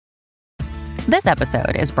This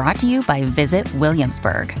episode is brought to you by Visit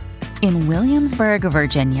Williamsburg. In Williamsburg,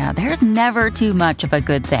 Virginia, there's never too much of a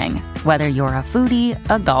good thing. Whether you're a foodie,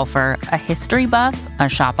 a golfer, a history buff, a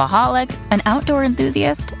shopaholic, an outdoor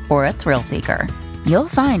enthusiast, or a thrill seeker, you'll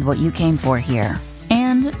find what you came for here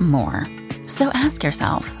and more. So ask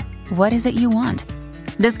yourself, what is it you want?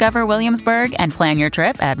 Discover Williamsburg and plan your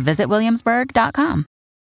trip at visitwilliamsburg.com.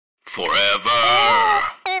 Forever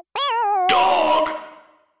Dog.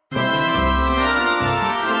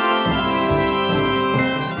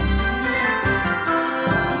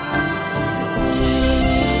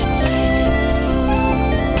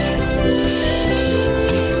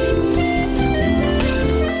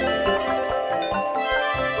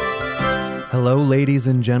 Hello, ladies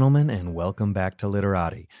and gentlemen, and welcome back to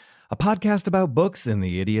Literati, a podcast about books and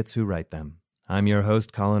the idiots who write them. I'm your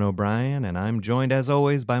host, Colin O'Brien, and I'm joined, as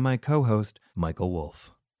always, by my co-host, Michael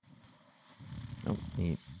Wolf. Oh,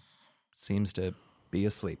 he seems to be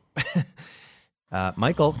asleep.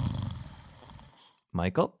 Michael?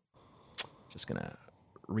 Just gonna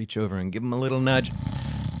reach over and give him a little nudge.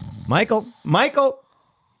 Michael?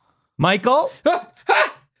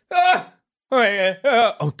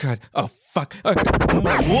 Oh, God. Oh, fuck.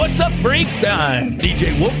 What's up, freaks? I'm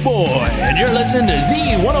DJ Wolf Boy, and you're listening to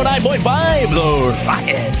Z109.5, The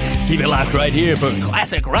Rocket. Keep it locked right here for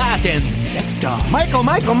classic rock and sex talk. Michael,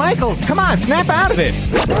 come on, snap out of it.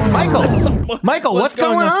 Michael, what's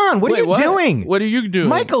going on? What are you doing? What are you doing?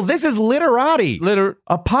 Michael, this is Literati.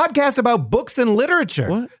 A podcast about books and literature.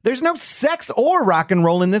 What? There's no sex or rock and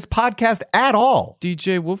roll in this podcast at all.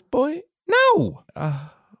 DJ Wolf Boy? No.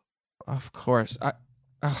 Of course.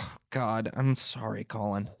 Oh, God. I'm sorry,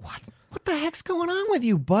 Colin. What the heck's going on with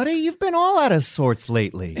you, buddy? You've been all out of sorts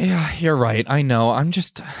lately. Yeah, you're right. I know.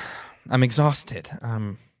 I'm exhausted.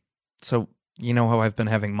 So, you know how I've been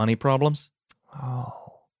having money problems? Oh,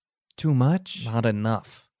 too much? Not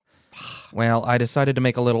enough. Well, I decided to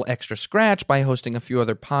make a little extra scratch by hosting a few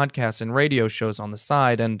other podcasts and radio shows on the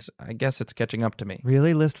side, and I guess it's catching up to me.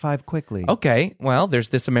 Really? List 5 quickly. Okay, well, there's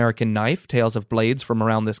This American Knife, Tales of Blades from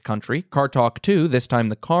Around This Country, Car Talk 2, this time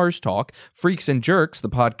the Cars Talk, Freaks and Jerks, the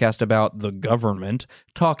podcast about the government,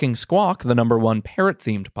 Talking Squawk, the #1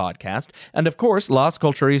 parrot-themed podcast, and of course, Las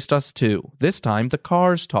Culturistas 2, this time the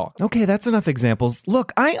Cars Talk. Okay, that's enough examples.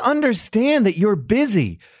 Look, I understand that you're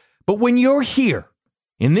busy, but when you're here,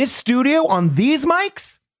 in this studio, on these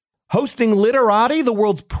mics, hosting Literati, the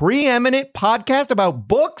world's preeminent podcast about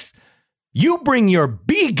books, you bring your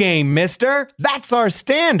B game, mister. That's our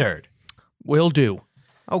standard. Will do.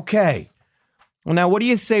 Okay. Well, now, what do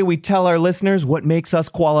you say we tell our listeners what makes us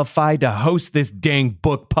qualified to host this dang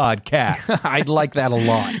book podcast? I'd like that a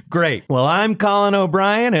lot. Great. Well, I'm Colin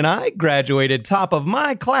O'Brien, and I graduated top of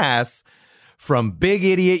my class from Big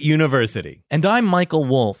Idiot University. And I'm Michael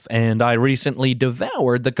Wolf, and I recently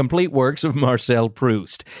devoured the complete works of Marcel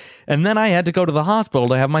Proust. And then I had to go to the hospital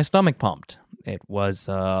to have my stomach pumped. It was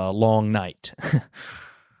a long night.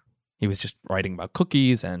 He was just writing about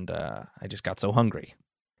cookies, and I just got so hungry.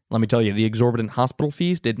 Let me tell you, the exorbitant hospital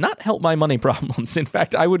fees did not help my money problems. In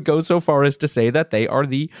fact, I would go so far as to say that they are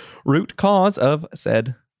the root cause of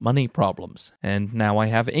said money problems. And now I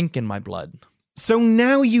have ink in my blood. So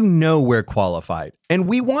now you know we're qualified, and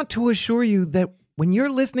we want to assure you that when you're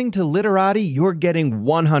listening to Literati, you're getting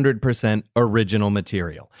 100% original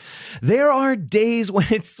material. There are days when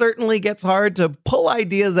it certainly gets hard to pull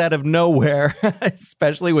ideas out of nowhere,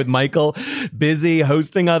 especially with Michael busy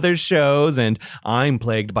hosting other shows, and I'm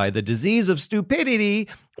plagued by the disease of stupidity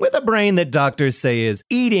with a brain that doctors say is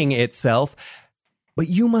eating itself. But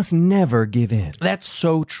you must never give in. That's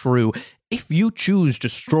so true. If you choose to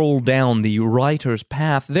stroll down the writer's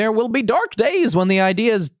path, there will be dark days when the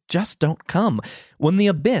ideas just don't come, when the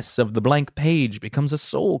abyss of the blank page becomes a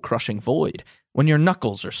soul-crushing void, when your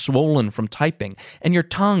knuckles are swollen from typing, and your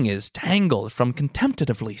tongue is tangled from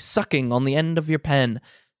contemplatively sucking on the end of your pen.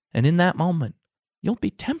 And in that moment, you'll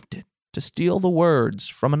be tempted to steal the words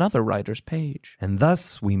from another writer's page. And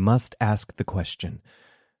thus, we must ask the question,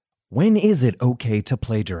 when is it okay to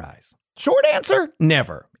plagiarize? Short answer,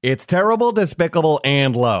 never. It's terrible, despicable,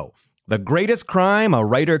 and low. The greatest crime a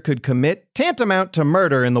writer could commit, tantamount to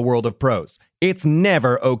murder in the world of prose. It's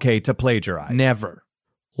never okay to plagiarize. Never.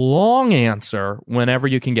 Long answer, whenever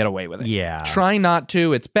you can get away with it. Yeah. Try not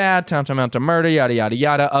to, it's bad, tantamount to murder, yada, yada,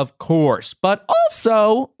 yada, of course. But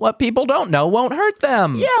also, what people don't know won't hurt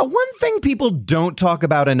them. Yeah, one thing people don't talk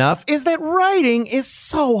about enough is that writing is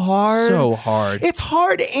so hard. So hard. It's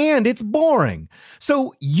hard and it's boring.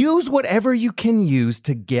 So use whatever you can use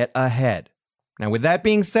to get ahead. Now, with that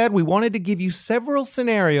being said, we wanted to give you several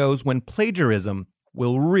scenarios when plagiarism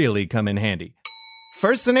will really come in handy.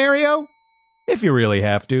 First scenario? If you really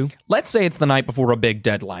have to. Let's say it's the night before a big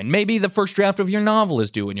deadline. Maybe the first draft of your novel is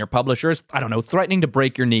due and your publisher is, threatening to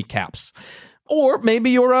break your kneecaps. Or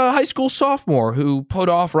maybe you're a high school sophomore who put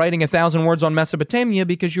off writing 1,000 words on Mesopotamia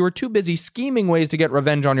because you were too busy scheming ways to get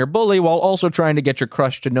revenge on your bully while also trying to get your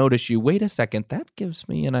crush to notice you. Wait a second, that gives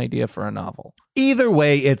me an idea for a novel. Either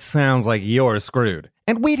way, it sounds like you're screwed.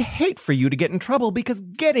 And we'd hate for you to get in trouble because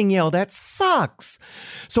getting yelled at sucks.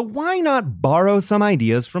 So why not borrow some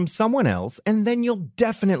ideas from someone else and then you'll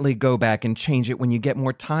definitely go back and change it when you get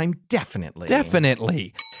more time? Definitely.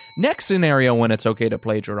 Definitely. Next scenario when it's okay to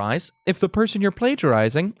plagiarize, if the person you're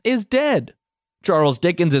plagiarizing is dead. Charles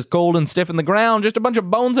Dickens is cold and stiff in the ground, just a bunch of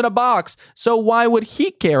bones in a box. So why would he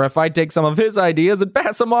care if I take some of his ideas and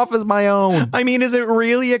pass them off as my own? I mean, is it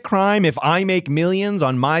really a crime if I make millions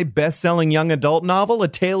on my best-selling young adult novel, A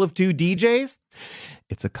Tale of Two DJs?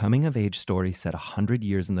 It's a coming-of-age story set 100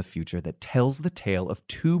 years in the future that tells the tale of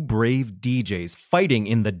two brave DJs fighting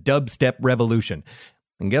in the dubstep revolution.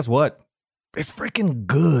 And guess what? It's freaking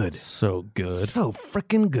good. So good. So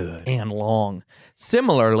freaking good. And long.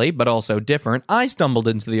 Similarly, but also different, I stumbled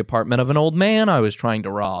into the apartment of an old man I was trying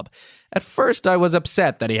to rob. At first, I was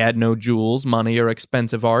upset that he had no jewels, money, or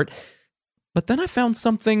expensive art. But then I found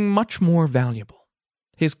something much more valuable.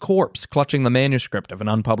 His corpse clutching the manuscript of an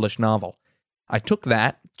unpublished novel. I took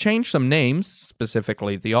that, changed some names,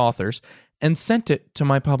 specifically the authors, and sent it to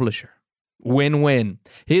my publisher. Win-win.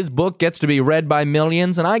 His book gets to be read by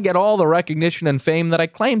millions, and I get all the recognition and fame that I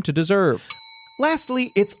claim to deserve.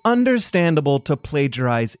 Lastly, it's understandable to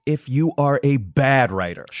plagiarize if you are a bad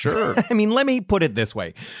writer. Sure. I mean, let me put it this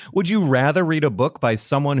way. Would you rather read a book by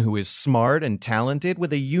someone who is smart and talented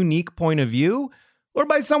with a unique point of view? Or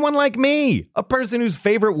by someone like me, a person whose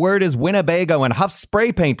favorite word is Winnebago and huffs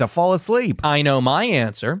spray paint to fall asleep? I know my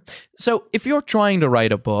answer. So if you're trying to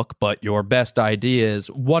write a book, but your best idea is,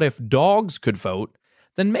 what if dogs could vote?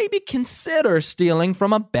 Then maybe consider stealing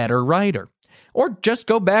from a better writer. Or just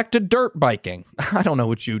go back to dirt biking. I don't know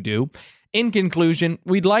what you do. In conclusion,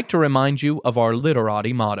 we'd like to remind you of our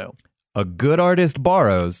literati motto. A good artist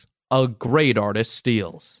borrows. A great artist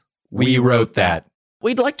steals. We wrote that.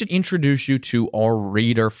 We'd like to introduce you to our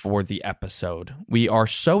reader for the episode. We are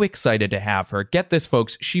so excited to have her. Get this,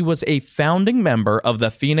 folks. She was a founding member of the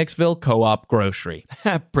Phoenixville Co-op Grocery.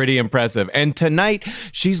 Pretty impressive. And tonight,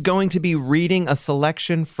 she's going to be reading a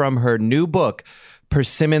selection from her new book,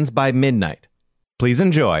 Persimmons by Midnight. Please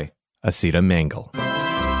enjoy Asita Mangle.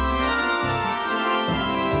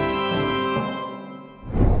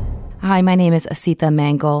 Hi, my name is Asita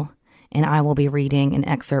Mangle, and I will be reading an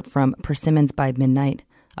excerpt from Persimmons by Midnight,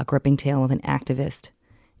 a gripping tale of an activist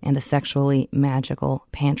and the sexually magical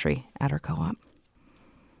pantry at her co-op.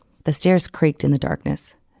 The stairs creaked in the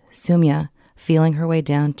darkness. Sumya, feeling her way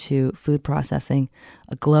down to food processing,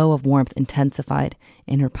 a glow of warmth intensified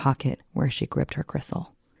in her pocket where she gripped her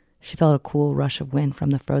gristle. She felt a cool rush of wind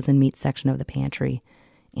from the frozen meat section of the pantry,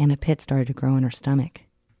 and a pit started to grow in her stomach.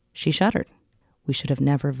 She shuddered. We should have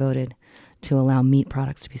never voted to allow meat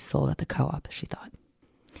products to be sold at the co-op, she thought.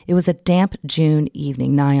 It was a damp June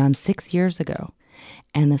evening, nigh on 6 years ago,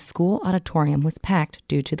 and the school auditorium was packed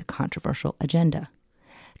due to the controversial agenda.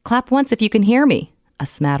 Clap once if you can hear me, a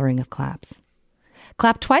smattering of claps.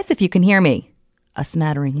 Clap twice if you can hear me, a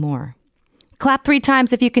smattering more. Clap 3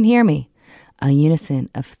 times if you can hear me, a unison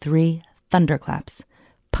of 3 thunderclaps,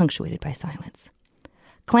 punctuated by silence.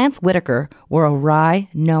 Clarence Whitaker wore a wry,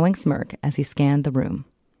 knowing smirk as he scanned the room.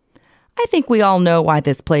 I think we all know why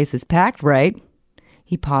this place is packed, right?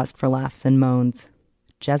 He paused for laughs and moans.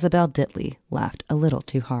 Jezebel Ditley laughed a little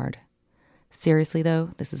too hard. Seriously,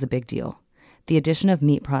 though, this is a big deal. The addition of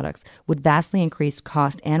meat products would vastly increase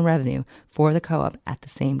cost and revenue for the co-op at the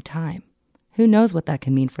same time. Who knows what that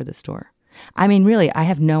can mean for the store? I mean, really, I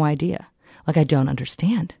have no idea. Like, I don't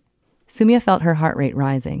understand. Sumya felt her heart rate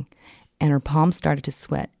rising, and her palms started to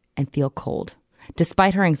sweat and feel cold.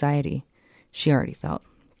 Despite her anxiety, she already felt.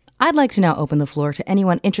 I'd like to now open the floor to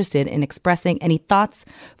anyone interested in expressing any thoughts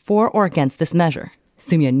for or against this measure.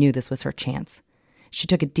 Sumya knew this was her chance. She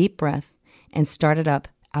took a deep breath and started up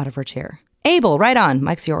out of her chair. Abel, right on.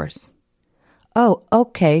 Mike's yours. Oh,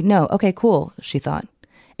 okay. No, okay, cool, she thought.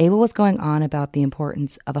 Abel was going on about the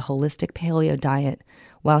importance of a holistic paleo diet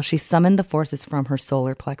while she summoned the forces from her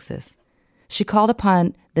solar plexus. She called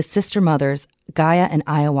upon the sister mothers, Gaia and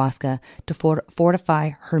Ayahuasca, to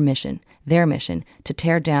fortify her mission, their mission, to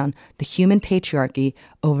tear down the human patriarchy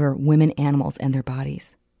over women, animals, and their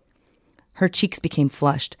bodies. Her cheeks became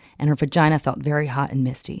flushed, and her vagina felt very hot and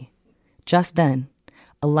misty. Just then,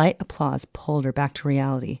 a light applause pulled her back to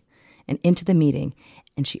reality and into the meeting,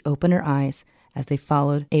 and she opened her eyes as they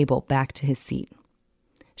followed Abel back to his seat.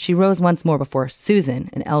 She rose once more before Susan,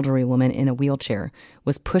 an elderly woman in a wheelchair,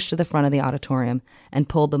 was pushed to the front of the auditorium and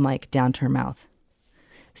pulled the mic down to her mouth.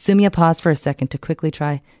 Sumya paused for a second to quickly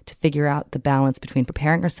try to figure out the balance between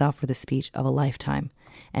preparing herself for the speech of a lifetime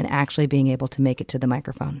and actually being able to make it to the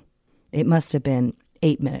microphone. It must have been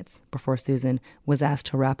 8 minutes before Susan was asked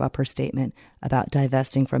to wrap up her statement about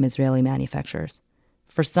divesting from Israeli manufacturers.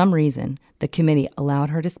 For some reason, the committee allowed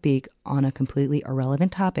her to speak on a completely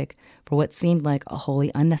irrelevant topic for what seemed like a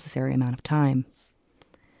wholly unnecessary amount of time.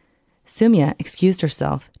 Sumya excused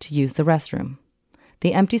herself to use the restroom.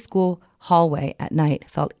 The empty school hallway at night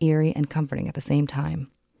felt eerie and comforting at the same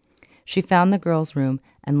time. She found the girls' room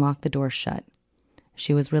and locked the door shut.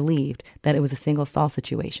 She was relieved that it was a single stall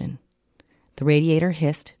situation. The radiator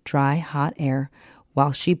hissed dry, hot air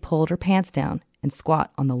while she pulled her pants down and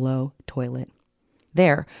squat on the low toilet.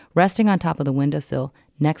 There, resting on top of the windowsill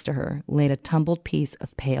next to her, laid a tumbled piece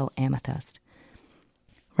of pale amethyst.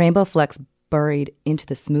 Rainbow flecks buried into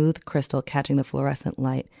the smooth crystal catching the fluorescent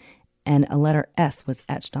light, and a letter S was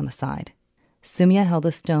etched on the side. Sumya held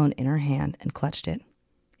the stone in her hand and clutched it.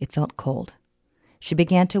 It felt cold. She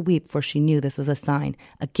began to weep, for she knew this was a sign,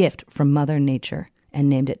 a gift from Mother Nature, and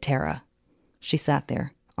named it Tara. She sat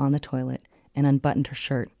there, on the toilet, and unbuttoned her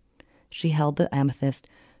shirt. She held the amethyst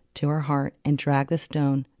to her heart and dragged the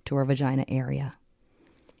stone to her vagina area.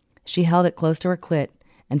 She held it close to her clit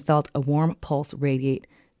and felt a warm pulse radiate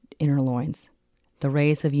in her loins. The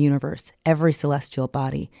rays of universe, every celestial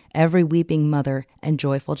body, every weeping mother and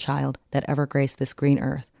joyful child that ever graced this green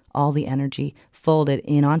earth, all the energy folded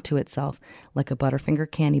in onto itself like a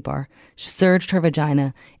Butterfinger candy bar, surged her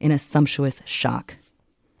vagina in a sumptuous shock.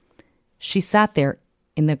 She sat there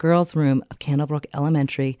in the girls' room of Candlebrook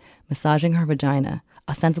Elementary, massaging her vagina,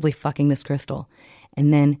 ostensibly fucking this crystal,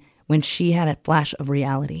 and then when she had a flash of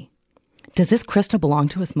reality. Does this crystal belong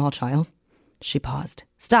to a small child? She paused.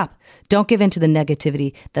 Stop. Don't give in to the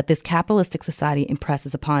negativity that this capitalistic society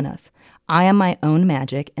impresses upon us. I am my own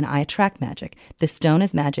magic, and I attract magic. This stone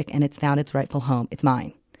is magic, and it's found its rightful home. It's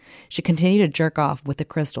mine. She continued to jerk off with the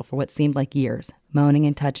crystal for what seemed like years, moaning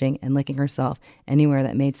and touching and licking herself anywhere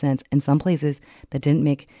that made sense, and some places that didn't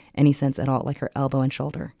make any sense at all, like her elbow and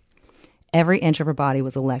shoulder. Every inch of her body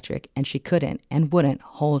was electric, and she couldn't and wouldn't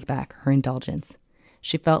hold back her indulgence.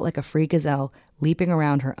 She felt like a free gazelle leaping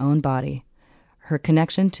around her own body. Her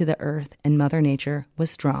connection to the earth and Mother Nature was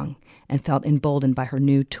strong and felt emboldened by her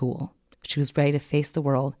new tool. She was ready to face the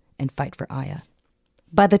world and fight for Aya.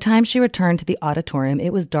 By the time she returned to the auditorium,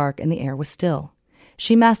 it was dark and the air was still.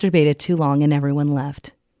 She masturbated too long and everyone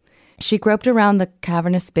left. She groped around the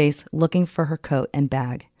cavernous space looking for her coat and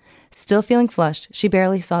bag. Still feeling flushed, she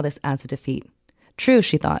barely saw this as a defeat. True,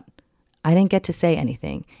 she thought. I didn't get to say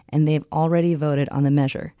anything, and they've already voted on the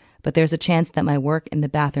measure, but there's a chance that my work in the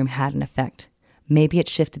bathroom had an effect. Maybe it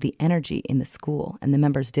shifted the energy in the school, and the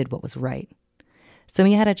members did what was right.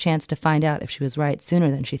 Sumya had a chance to find out if she was right sooner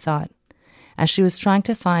than she thought. As she was trying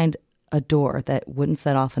to find a door that wouldn't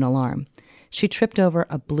set off an alarm, she tripped over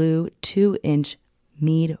a blue 2-inch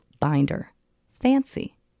mead binder.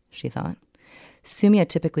 Fancy, she thought. Sumya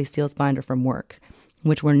typically steals binder from work,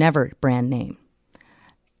 which were never brand name.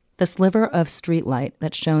 The sliver of streetlight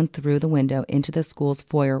that shone through the window into the school's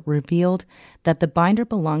foyer revealed that the binder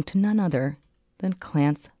belonged to none other than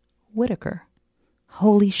Clance Whitaker.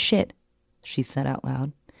 Holy shit, she said out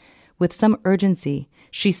loud. With some urgency,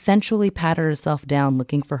 she sensually patted herself down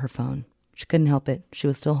looking for her phone. She couldn't help it. She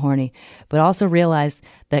was still horny, but also realized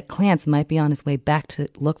that Clance might be on his way back to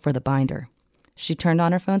look for the binder. She turned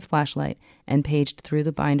on her phone's flashlight and paged through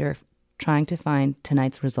the binder, trying to find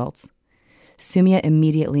tonight's results. Sumya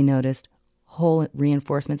immediately noticed hole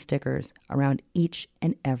reinforcement stickers around each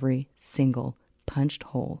and every single punched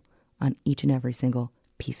hole on each and every single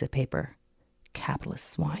piece of paper. Capitalist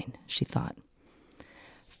swine, she thought.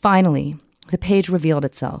 Finally, the page revealed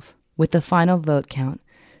itself. With the final vote count,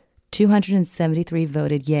 273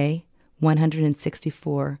 voted yay,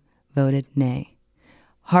 164 voted nay.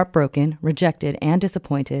 Heartbroken, rejected, and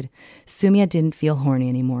disappointed, Sumya didn't feel horny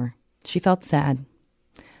anymore. She felt sad.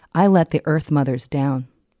 I let the Earth Mothers down.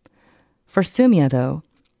 For Sumya, though,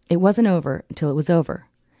 it wasn't over until it was over.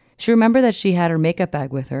 She remembered that she had her makeup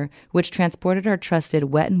bag with her, which transported her trusted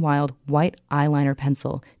Wet n Wild white eyeliner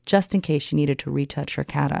pencil, just in case she needed to retouch her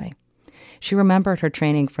cat eye. She remembered her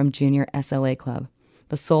training from Junior SLA Club,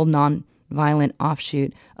 the sole non-violent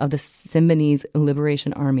offshoot of the Symbionese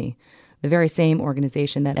Liberation Army, the very same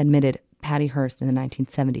organization that admitted Patty Hearst in the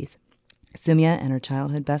 1970s. Sumya and her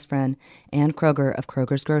childhood best friend, Ann Kroger of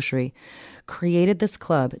Kroger's Grocery, created this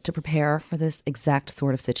club to prepare for this exact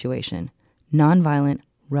sort of situation. Nonviolent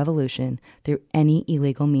revolution through any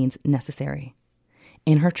illegal means necessary.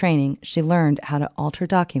 In her training, she learned how to alter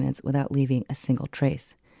documents without leaving a single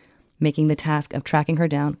trace, making the task of tracking her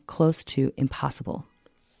down close to impossible.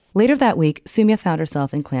 Later that week, Sumya found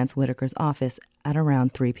herself in Clance Whitaker's office at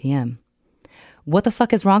around 3 p.m. "What the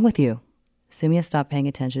fuck is wrong with you?" Sumya stopped paying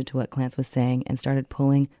attention to what Clance was saying and started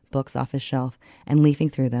pulling books off his shelf and leafing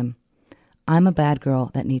through them. "I'm a bad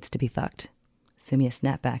girl that needs to be fucked." Sumya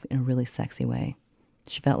snapped back in a really sexy way.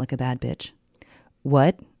 She felt like a bad bitch.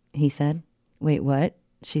 "What?" he said. "Wait, what?"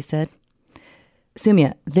 she said.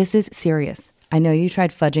 "Sumya, this is serious. I know you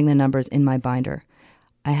tried fudging the numbers in my binder.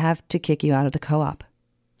 I have to kick you out of the co-op."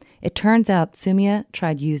 It turns out Sumya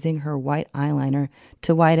tried using her white eyeliner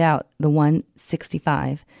to white out the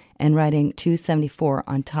 165 and writing 274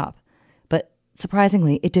 on top. But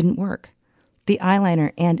surprisingly, it didn't work. The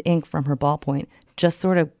eyeliner and ink from her ballpoint just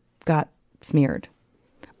sort of got smeared.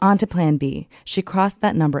 On to plan B. She crossed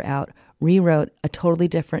that number out, rewrote a totally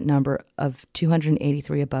different number of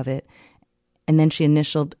 283 above it, and then she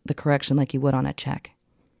initialed the correction like you would on a check.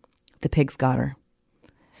 The pigs got her.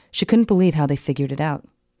 She couldn't believe how they figured it out.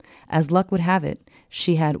 As luck would have it,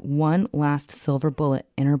 she had one last silver bullet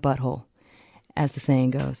in her butthole, as the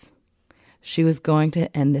saying goes. She was going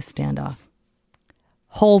to end this standoff.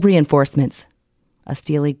 "Whole reinforcements." A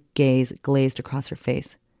steely gaze glazed across her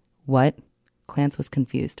face. "What?" Clance was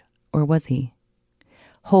confused. Or was he?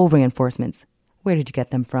 "Whole reinforcements. Where did you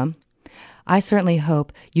get them from? I certainly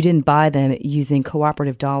hope you didn't buy them using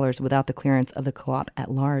cooperative dollars without the clearance of the co-op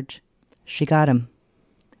at large." She got him.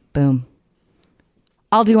 Boom.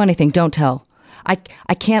 "I'll do anything, don't tell. I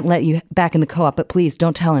can't let you back in the co-op, but please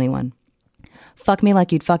don't tell anyone. Fuck me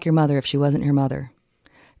like you'd fuck your mother if she wasn't your mother."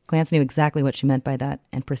 Clance knew exactly what she meant by that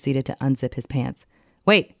and proceeded to unzip his pants.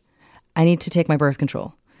 "Wait, I need to take my birth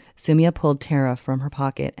control." Sumya pulled Tara from her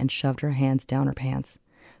pocket and shoved her hands down her pants.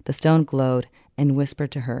 The stone glowed and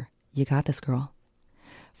whispered to her, "You got this, girl."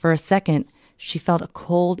 For a second, she felt a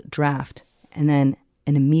cold draft and then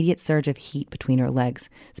an immediate surge of heat between her legs,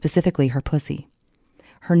 specifically her pussy.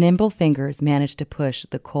 Her nimble fingers managed to push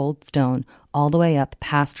the cold stone all the way up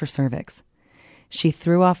past her cervix. She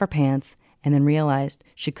threw off her pants and then realized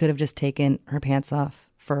she could have just taken her pants off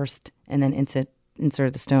first and then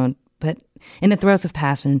inserted the stone. But in the throes of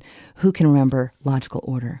passion, who can remember logical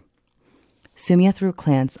order? Sumya threw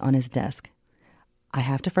Clance on his desk. "I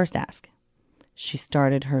have to first ask." She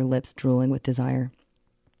started, her lips drooling with desire.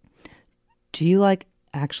 "Do you,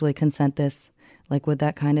 actually consent this? Would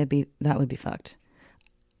that that would be fucked.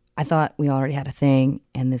 I thought we already had a thing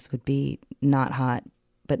and this would be not hot,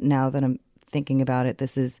 but now that I'm thinking about it,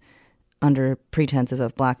 this is under pretenses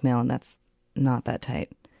of blackmail and that's not that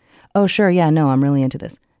tight." "Oh, sure, yeah, no, I'm really into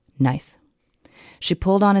this." "Nice." She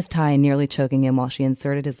pulled on his tie, nearly choking him while she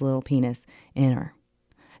inserted his little penis in her.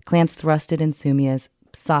 Clance thrust it in Sumya's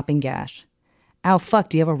sopping gash. "Ow, fuck,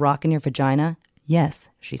 do you have a rock in your vagina?" "Yes,"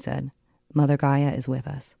 she said. "Mother Gaia is with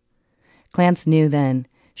us." Clance knew then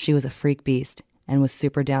she was a freak beast and was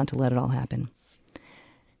super down to let it all happen.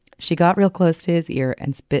 She got real close to his ear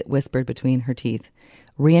and whispered between her teeth,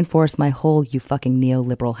 "Reinforce my hole, you fucking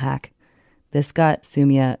neoliberal hack." This got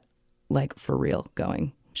Sumya, for real,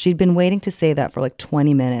 going. She'd been waiting to say that for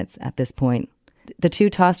 20 minutes at this point. The two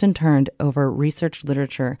tossed and turned over research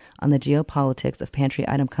literature on the geopolitics of pantry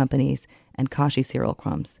item companies and Kashi cereal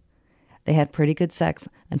crumbs. They had pretty good sex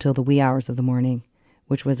until the wee hours of the morning,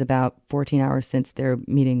 which was about 14 hours since their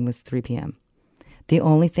meeting was 3 p.m. The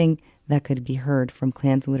only thing that could be heard from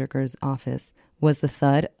Clance Whitaker's office was the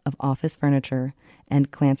thud of office furniture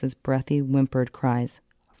and Clance's breathy, whimpered cries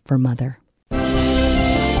for mother.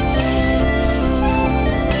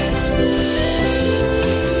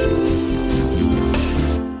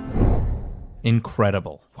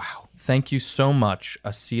 Incredible. Wow. Thank you so much,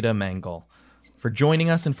 Asita Mangal, for joining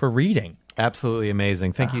us and for reading. Absolutely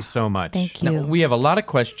amazing. Thank you so much. Thank you. Now, we have a lot of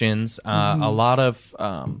questions, a lot of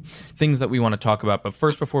things that we want to talk about. But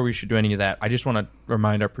first, before we should do any of that, I just want to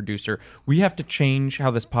remind our producer, we have to change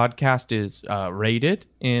how this podcast is rated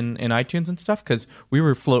in iTunes and stuff, because we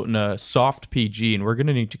were floating a soft PG, and we're going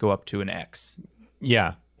to need to go up to an X.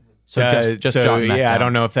 Yeah. So just jotting that down. I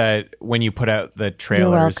don't know if that, when you put out the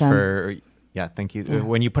trailers welcome. for... Yeah, thank you. Yeah.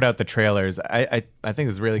 When you put out the trailers, I think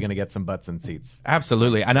it's really going to get some butts and seats.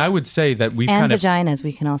 Absolutely. And I would say that we've and kind vaginas,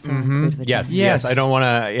 we can also include vaginas. Yes. I don't want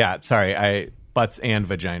to... Yeah, sorry. Butts and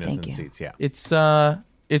vaginas Thank and you. seats, yeah.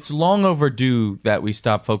 It's long overdue that we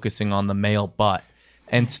stop focusing on the male butt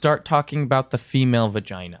and start talking about the female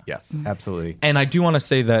vagina. Yes, absolutely. And I do want to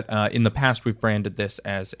say that in the past, we've branded this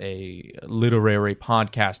as a literary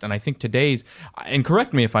podcast. And I think today's, and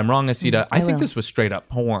correct me if I'm wrong, Asita, I think this was straight up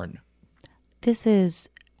porn. This is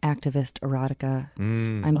activist erotica.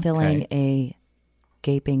 I'm filling a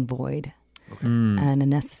gaping void and a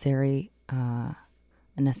necessary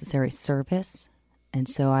service. And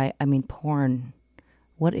so I mean, porn.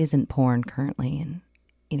 What isn't porn currently? And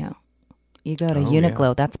you go to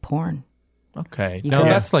Uniqlo, that's porn. Okay. You No, go-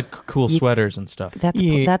 that's like cool sweaters and stuff.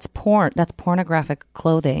 That's porn. That's pornographic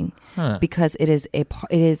clothing because it is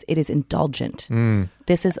indulgent.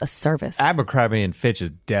 This is a service. Abercrombie and Fitch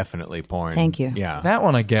is definitely porn. Thank you. Yeah. That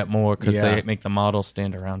one I get more because Yeah. they make the models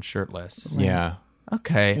stand around shirtless. Yeah.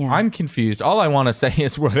 Okay, Yeah. I'm confused. All I want to say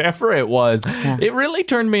is whatever it was, it really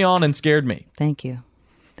turned me on and scared me. Thank you.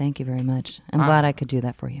 Thank you very much. I'm glad I could do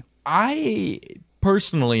that for you. I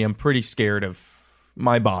personally am pretty scared of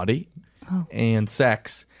my body and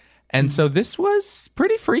sex. And so this was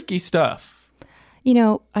pretty freaky stuff.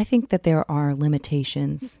 I think that there are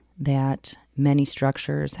limitations that many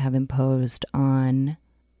structures have imposed on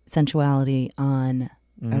sensuality, on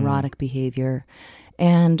erotic behavior.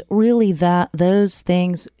 And really those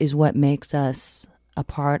things is what makes us a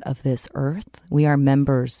part of this earth. We are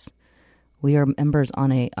members. We are members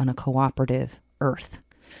on a cooperative earth.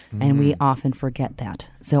 And we often forget that.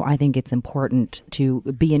 So I think it's important to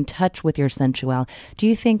be in touch with your sensuality. Do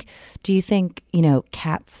you think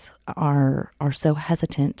cats are so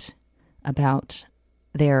hesitant about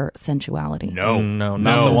their sensuality? No. No,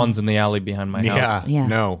 not the ones in the alley behind my house. Yeah.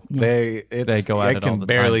 No. Yeah. They go at it all can the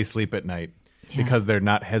barely time. sleep at night because they're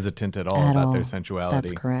not hesitant at all At about all. their sensuality.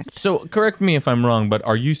 That's correct. So correct me if I'm wrong, but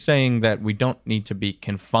are you saying that we don't need to be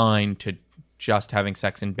confined to just having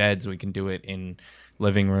sex in beds? We can do it in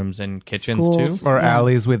living rooms and kitchens Schools. too? Or Yeah.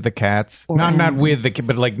 alleys with the cats. Or Not alleys. with the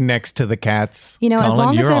but like next to the cats. As Colin,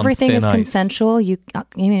 long as you're on everything thin is ice. consensual,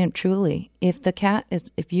 truly,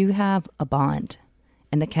 if you have a bond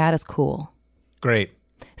and the cat is cool, Great.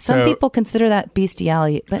 some So- people consider that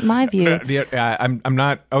bestiality, but in my view, I'm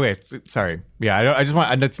not. Okay, sorry. Yeah, I just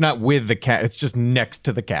want. It's not with the cat. It's just next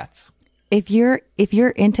to the cats. if you're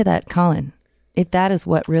into that, Colin, if that is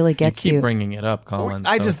what really You gets keep you, bringing it up, Colin.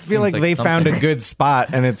 I so just it feel seems like they found a something- good spot,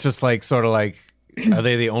 and it's just like sort of like, are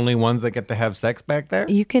they the only ones that get to have sex back there?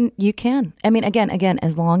 you can. I mean, again,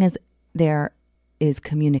 as long as there is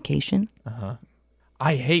communication,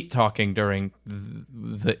 I hate talking during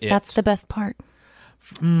the it. that's the best part.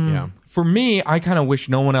 Yeah. For me, I kind of wish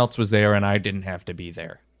no one else was there and I didn't have to be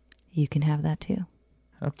there. You can have that too.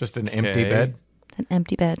 Just an empty Okay. bed. An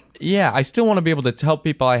empty bed. Yeah, I still want to be able to tell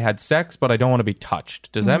people I had sex, but I don't want to be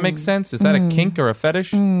touched. Does that make sense? Is that a kink or a fetish?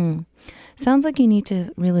 Sounds like you need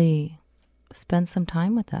to really spend some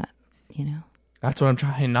time with that. That's what I'm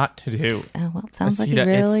trying not to do. Well, it sounds like you Asita,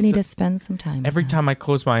 really it's- need to spend some time. with Every that. time I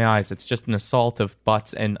close my eyes, it's just an assault of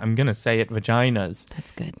butts, and I'm going to say it, vaginas. That's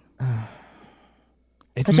good.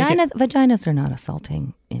 It's making- Vaginas are not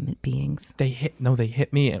assaulting beings. They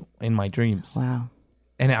hit me in my dreams. Wow.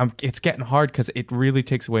 And it's getting hard because it really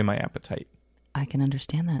takes away my appetite. I can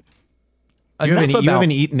understand that. You Enough haven't,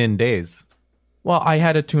 about- eaten in days. Well, I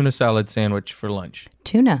had a tuna salad sandwich for lunch.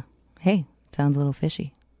 Tuna. Hey, sounds a little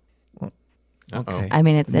fishy. Okay. I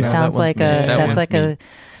mean, it Yeah, that sounds one's like me. That that's one's like me.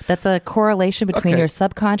 that's a correlation between Okay. your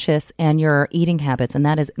subconscious and your eating habits, and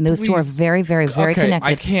those two are Please. very, very, very okay, connected.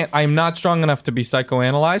 I can't. I'm not strong enough to be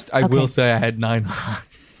psychoanalyzed. I Okay. will say I had 9.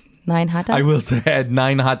 9 hot dogs. I will say I had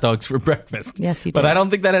 9 hot dogs for breakfast. Yes, you But did. I don't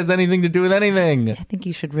think that has anything to do with anything. I think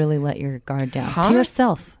you should really let your guard down Huh? to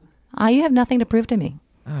yourself. You have nothing to prove to me.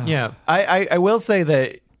 Yeah, I will say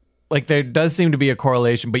that like there does seem to be a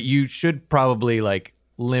correlation, but you should probably like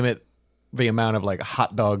limit the amount of like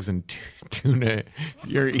hot dogs and tuna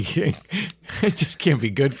you're eating. It just can't be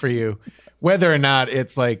good for you, whether or not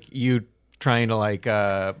it's like you trying to like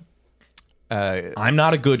I'm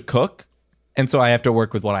not a good cook, and so I have to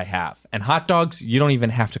work with what I have. And hot dogs, you don't even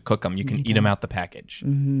have to cook them. You can eat them out the package.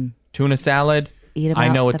 Mm-hmm. Tuna salad, Eat I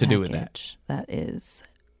about know what the to do with that. package. That is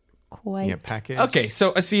quite. package. Okay,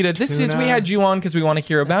 so Asita, we Tuna. had you on because we want to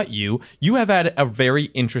hear about you. You have had a very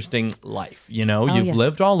interesting life. You've yes.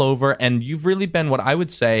 lived all over, and you've really been what I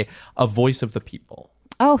would say a voice of the people.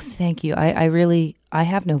 Oh, thank you. I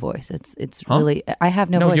have no voice. It's really I have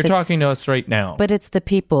no No, voice. you're It's- talking to us right now. But it's the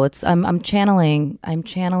people. I'm channeling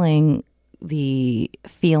the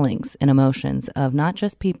feelings and emotions of not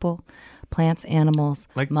just people, plants, animals,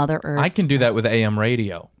 Like, Mother Earth. I can do that with AM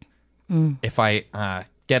radio. If I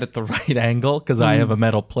get at the right angle, because I have a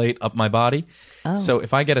metal plate up my body. Oh. So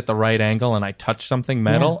if I get at the right angle and I touch something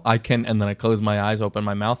metal, I can, and then I close my eyes, open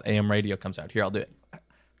my mouth, AM radio comes out. Here, I'll do it.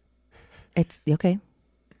 It's okay.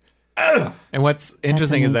 And what's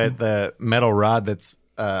interesting is amazing. that the metal rod that's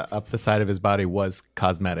up the side of his body was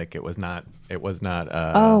cosmetic. It was not. It was not.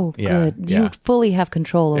 Oh, good. Yeah. You fully have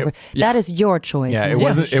control over. That is your choice. Yeah, and it I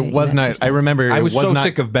wasn't. It appreciate was you not. I exercising. remember. I was it was so not,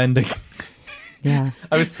 sick of bending. Yeah.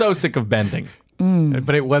 I was so sick of bending.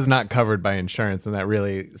 But it was not covered by insurance, and that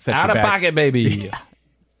really set Out you of back. pocket, baby.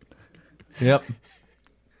 Yep.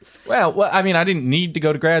 Well, I mean, I didn't need to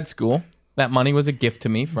go to grad school. That money was a gift to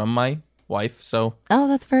me from my wife. So, Oh,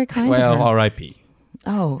 that's very kind of well, her. R.I.P.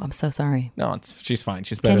 Oh, I'm so sorry. No, she's fine.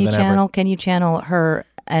 She's better Can you than channel? ever. Can you channel her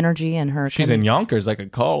energy and her? She's in Yonkers. I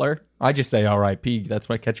could call her. I just say R.I.P. That's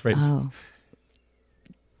my catchphrase. Oh,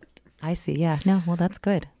 I see. Yeah. No. Well, that's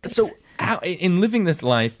good. So, in living this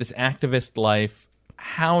life, this activist life,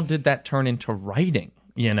 how did that turn into writing?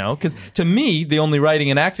 You know, because to me, the only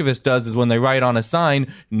writing an activist does is when they write on a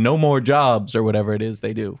sign, "No more jobs" or whatever it is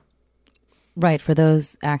they do. Right, for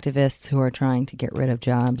those activists who are trying to get rid of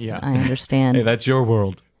jobs, Yeah. I understand. Hey, that's your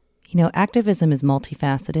world. You know, activism is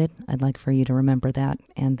multifaceted. I'd like for you to remember that.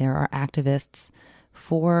 And there are activists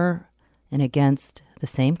for and against the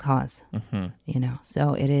same cause. You know,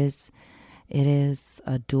 so it is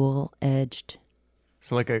a dual-edged,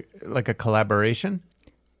 So like a collaboration?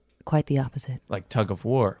 quite the opposite, Like tug of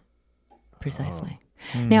war. precisely.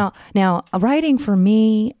 Now, writing for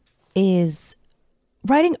me is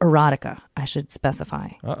writing erotica, I should specify,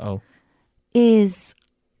 Uh-oh. is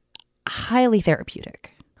highly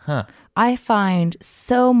therapeutic. Huh. I find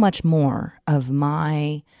so much more of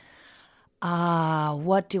my,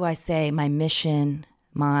 what do I say, my mission,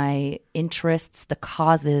 my interests, the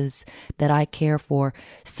causes that I care for.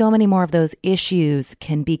 So many more of those issues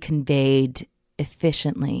can be conveyed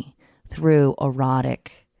efficiently through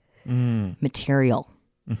erotic material.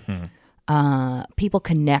 People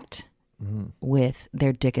connect with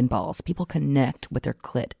their dick and balls. People connect with their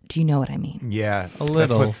clit. Do you know what I mean? Yeah. A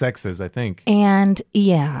little. That's what sex is, I think. And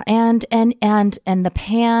yeah, and the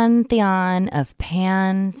pantheon of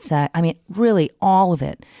I mean, really all of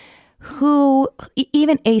it.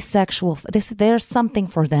 Even asexual, there's something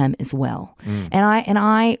for them as well. And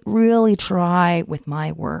I really try with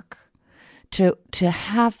my work to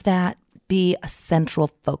have that be a central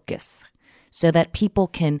focus, so that people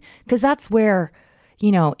can, because that's where, you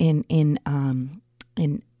know, in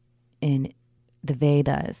the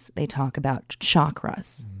Vedas, they talk about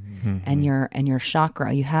chakras, and your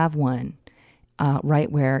chakra, you have one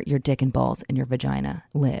right where your dick and balls and your vagina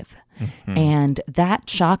live, and that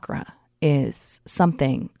chakra is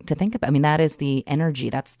something to think about. I mean, that is the energy,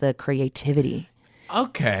 that's the creativity.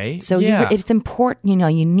 Okay. So yeah. it's important, you know,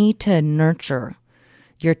 you need to nurture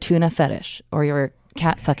your tuna fetish or your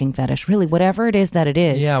cat fucking fetish, really, whatever it is that it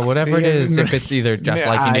is. Yeah, whatever it is, if it's either just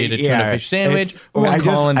like you need a tuna fish sandwich, or what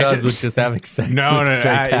Colin does with just having sex with stray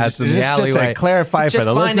cats in the alleyway. Just to clarify It's for just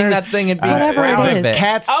the finding listeners, that thing and being Whatever proud it of is. it.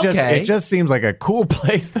 Cats Okay. it just seems like a cool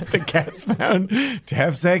place that the cats found to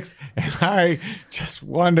have sex, and I just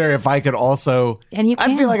wonder if I could also. And you I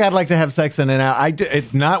can. feel like I'd like to have sex in and out.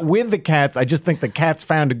 It's not with the cats. I just think the cats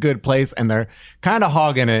found a good place, and they're kind of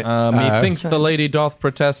hogging it. Methinks the lady doth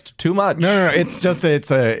protest too much. No. It's just it's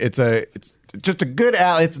just a good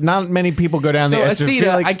alley. It's not many people go down So, there. It's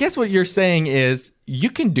Asita, I guess what you're saying is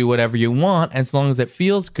you can do whatever you want as long as it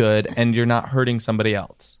feels good and you're not hurting somebody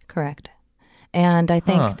else. Correct. And I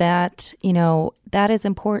think that, you know, that is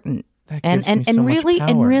important. That And gives me so much really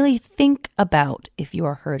power. really think about if you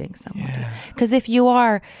are hurting someone. Because if you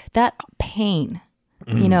are, that pain,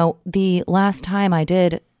 you know, the last time I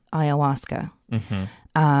did ayahuasca, It's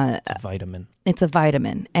a vitamin. it's a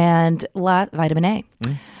vitamin, and vitamin A.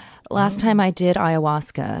 Last time I did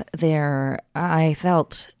ayahuasca, I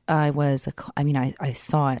felt I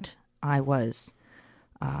saw it. I was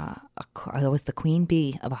the queen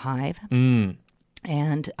bee of a hive.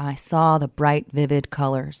 And I saw the bright, vivid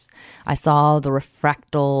colors. I saw the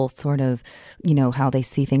refractal sort of, you know, how they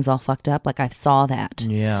see things all fucked up. Like I saw that.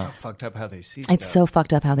 Yeah. fucked up how they see It's so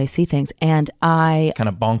fucked up how they see things. And Kind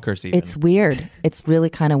of bonkers even. it's weird. It's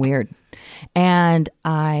really kind of weird. And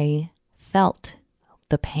I felt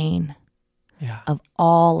the pain of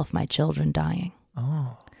all of my children dying.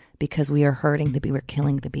 Because we are hurting we were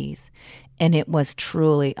killing the bees. And it was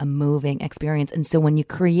truly a moving experience. And so when you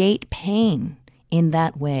create pain in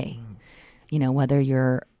that way, you know, whether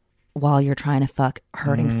while you're trying to fuck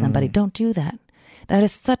hurting somebody, don't do that. That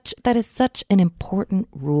is such an important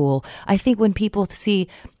rule. I think when people see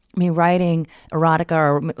me writing erotica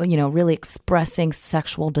or, you know, really expressing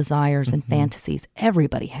sexual desires and fantasies,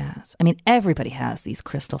 everybody has. I mean, everybody has these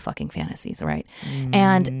crystal fucking fantasies, right?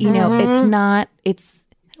 And, you know,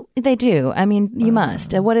 they do. I mean, you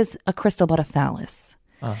must. What is a crystal but a phallus?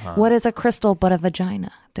 What is a crystal but a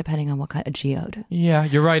vagina, depending on what kind of geode? Yeah,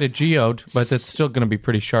 you're right, a geode, but it's still going to be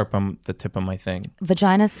pretty sharp on the tip of my thing.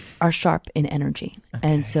 Vaginas are sharp in energy.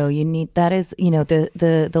 And so you need, that is,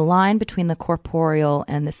 the line between the corporeal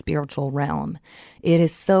and the spiritual realm. It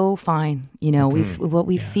is so fine. What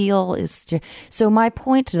we feel is, so my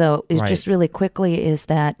point though, is just really quickly is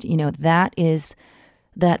that,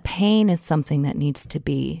 that pain is something that needs to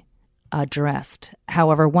be addressed.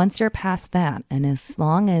 However, once you're past that, and as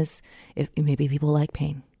long as, if maybe people like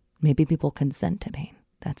pain, maybe people consent to pain.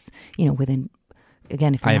 That's, within,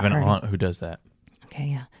 again, if you're I have not an hurting. aunt who does that. Okay,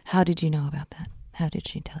 yeah. How did you know about that? How did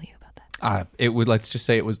she tell you about that? Let's just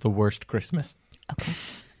say it was the worst Christmas. Okay.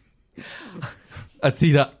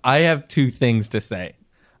 Asita, I have two things to say.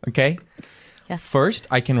 Okay? Yes. First,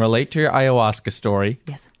 I can relate to your ayahuasca story.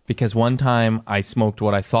 Yes. Because one time I smoked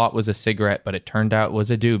what I thought was a cigarette, but it turned out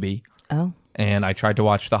was a doobie. Oh. And I tried to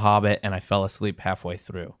watch The Hobbit, and I fell asleep halfway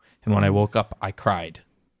through. And when I woke up, I cried.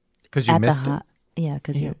 Because you missed it? Yeah,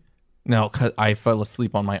 because you. No, because I fell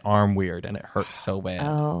asleep on my arm weird, and it hurt so bad.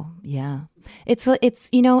 Oh, yeah. It's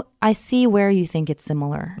I see where you think it's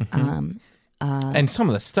similar. And some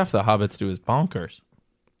of the stuff the hobbits do is bonkers.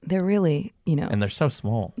 They're really, And they're so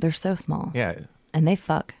small. they're so small. Yeah. And they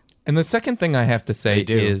fuck. And the second thing I have to say They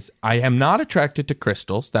do. is I am not attracted to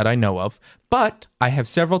crystals that I know of, but I have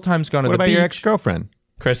several times gone to What the about beach. your ex-girlfriend?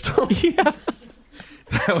 Crystal? Yeah.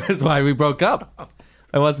 That was why we broke up.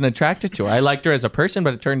 I wasn't attracted to her. I liked her as a person,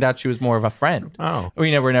 but it turned out she was more of a friend. Oh.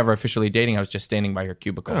 We were never officially dating. I was just standing by her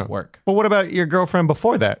cubicle at work. But what about your girlfriend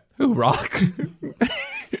before that? Who, Rock?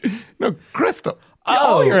 No, Crystal.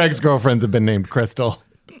 All your ex-girlfriends have been named Crystal.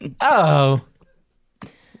 Oh.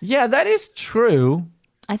 Yeah, that is true.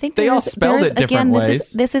 I think They there all is- spelled there is- it different again,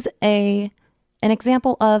 ways. This is an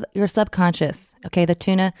example of your subconscious. Okay, the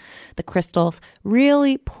tuna, the crystals.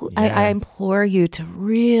 Really, I implore you to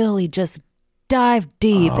really just dive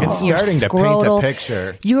deep. into It's your starting to paint a scrotal-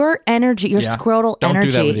 picture. Your energy, your Yeah. scrotal Don't do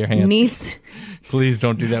energy that with your hands. needs. Please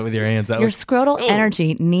don't do that with your hands. Your scrotal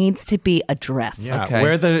energy needs to be addressed. Yeah,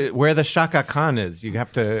 Okay. where the Shaka Khan is, you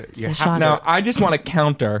have to. You have Shaka. to Now, I just want to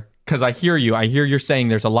counter because I hear you. I hear you're saying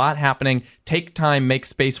there's a lot happening. Take time, make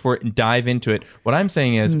space for it, and dive into it. What I'm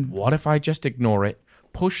saying is, what if I just ignore it,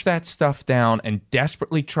 push that stuff down, and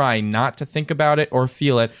desperately try not to think about it or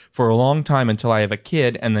feel it for a long time until I have a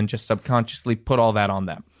kid, and then just subconsciously put all that on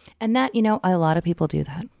them? And that, a lot of people do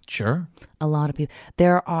that. Sure. A lot of people.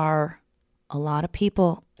 There are a lot of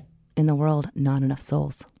people in the world, not enough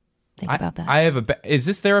souls. Think about that. I have is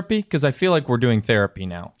this therapy? Because I feel like we're doing therapy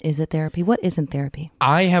now. Is it therapy? What isn't therapy?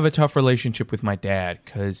 I have a tough relationship with my dad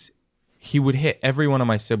because he would hit every one of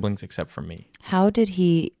my siblings except for me. How did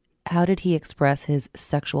he express his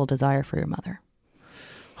sexual desire for your mother?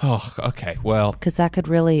 Oh, okay. Well, Because that could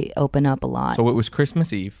really open up a lot. so it was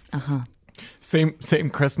Christmas Eve. same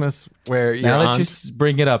Christmas where your Now that aunt, you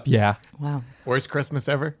bring it up, yeah. Wow. worst Christmas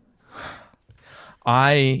ever.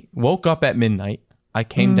 I woke up at midnight. I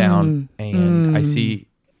came down and I see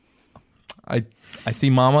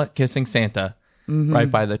Mama kissing Santa right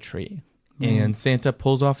by the tree. And Santa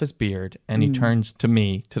pulls off his beard and he turns to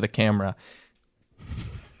me, to the camera.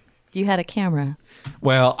 You had a camera.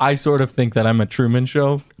 Well, I sort of think that I'm a Truman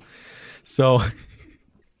Show. So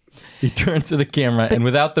he turns to the camera and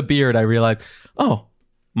without the beard, I realize, oh,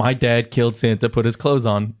 my dad killed Santa, put his clothes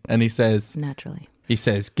on. And he says, Naturally.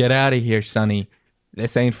 get out of here, Sonny.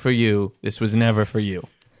 This ain't for you. This was never for you.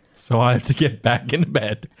 So I have to get back into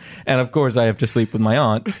bed. And of course, I have to sleep with my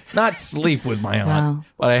aunt. Not sleep with my aunt, Wow.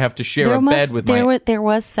 but I have to share a bed with my aunt. There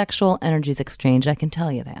was sexual energies exchanged. I can tell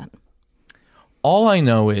you that. All I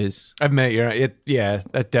know is... I've met your it. Yeah,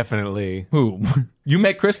 that definitely. Who? You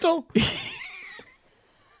met Crystal?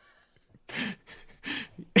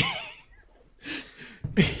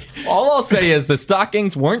 All I'll say is the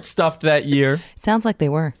stockings weren't stuffed that year. It sounds like they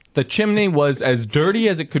were. The chimney was as dirty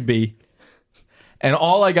as it could be. And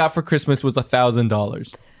all I got for Christmas was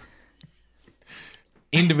 $1,000.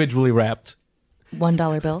 Individually wrapped.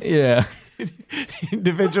 $1 bills. Yeah.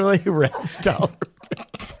 Individually wrapped dollar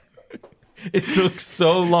It took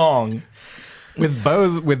so long. with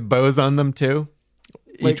bows on them too.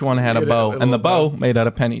 Each one had a bow. And the bow made out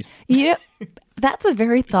of pennies. Yeah, that's a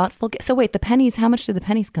very thoughtful. So wait, the pennies. How much did the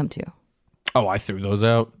pennies come to? Oh, I threw those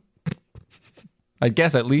out. I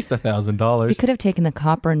guess at least $1,000. You could have taken the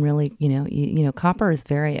copper and really, copper is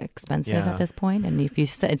very expensive Yeah. at this point. And if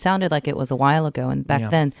it sounded like it was a while ago, and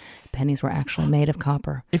back then pennies were actually made of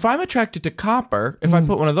copper. If I'm attracted to copper, if I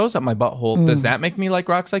put one of those up my butthole, does that make me like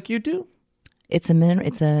rocks like you do? It's a mineral.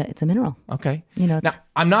 It's a mineral. Okay. It's, Now,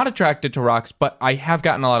 I'm not attracted to rocks, but I have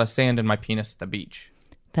gotten a lot of sand in my penis at the beach.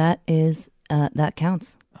 that is that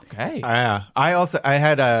counts. Okay. I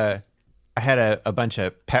had a bunch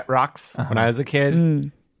of pet rocks when I was a kid,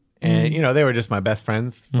 and they were just my best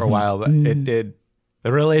friends for a while. But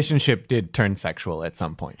the relationship did turn sexual at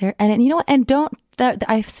some point. And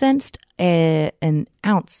I've sensed an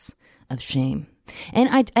ounce of shame, and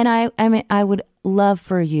I would love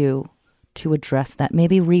for you to address that.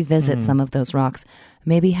 Maybe revisit some of those rocks.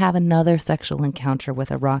 Maybe have another sexual encounter with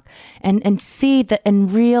a rock and see that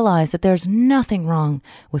and realize that there's nothing wrong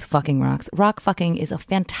with fucking rocks. Rock fucking is a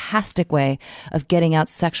fantastic way of getting out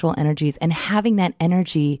sexual energies and having that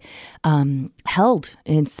energy held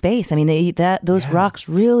in space. I mean, those rocks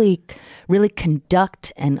really, really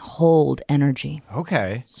conduct and hold energy.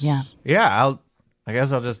 Okay. Yeah. Yeah. I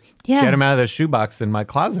guess I'll just get them out of the shoebox in my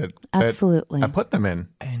closet. Absolutely. I put them in.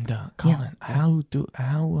 And Colin, how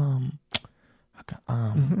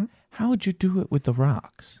would you do it with the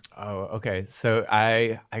rocks? Oh, okay. So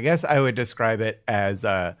I guess I would describe it as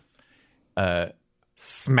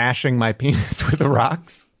smashing my penis with the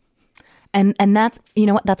rocks. And that's, you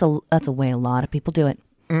know what? That's a way a lot of people do it.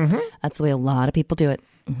 Mm-hmm. That's the way a lot of people do it.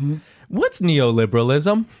 Mm-hmm. What's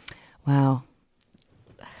neoliberalism? Wow.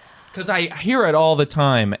 Because I hear it all the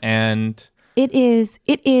time, and It is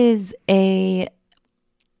a.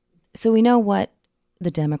 So we know what the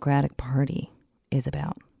Democratic Party is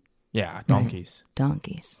about. yeah, donkeys.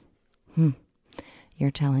 Donkeys.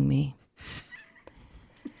 You're telling me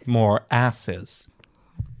More asses,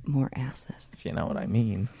 more asses. if you know what I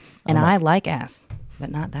mean. And I like ass, but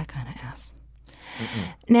not that kind of ass.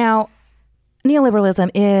 Now, neoliberalism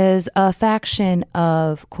is a faction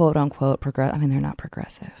of quote unquote progressive. I mean, they're not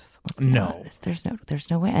progressives. Let's be No. honest. There's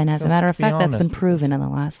no way. And as So a matter of let's be fact, that's been honest. proven in the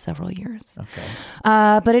last several years. Okay.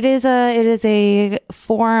 But it is a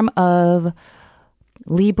form of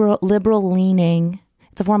liberal leaning.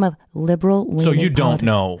 It's a form of liberal leaning. So you don't politics.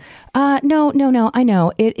 know. No. I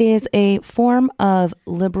know. It is a form of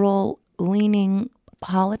liberal leaning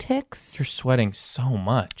politics. You're sweating so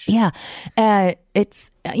much. Yeah.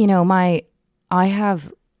 It's, I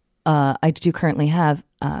do currently have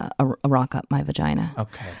a rock up my vagina.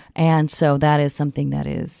 Okay. And so that is something that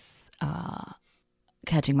is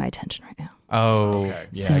catching my attention right now. Oh, yeah,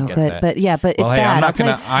 So, I get that. but it's well, hey, bad. I'm I'll not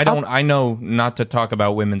tell gonna. you- I know not to talk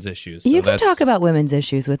about women's issues. So You can that's- talk about women's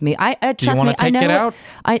issues with me. I trust Do you want me. to take I know it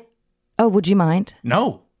what- out? Would you mind?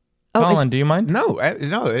 No. Oh, Colin, do you mind? No,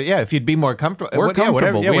 yeah. If you'd be more comfortable, We're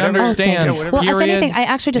comfortable. We understand. Oh, thank you. Well, if anything, Periods, I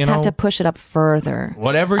actually just you have know, to push it up further.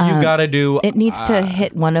 Whatever you got to do. It needs to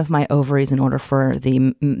hit one of my ovaries in order for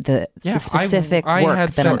the specific I work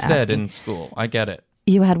had that I'm sex ed asking. in school. I get it.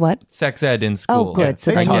 You had what? Sex ed in school. good. So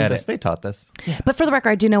They then taught get this. it. They taught this. But for the record,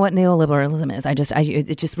 I do know what neoliberalism is.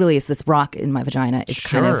 It just really is this rock in my vagina. It's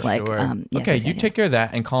kind of Sure, like, sure. yes, Okay, yes, you yes, take care of that,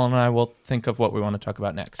 and Colin and I will think of what we want to talk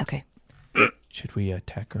about next. Okay. Should we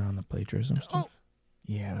attack her on the plagiarism stuff?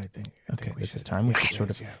 Yeah, I think. Okay, this is time. We should sort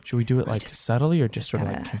of. Should we do it like subtly, or just sort of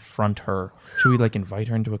like confront her? Should we like invite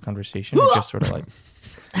her into a conversation, or just sort of like,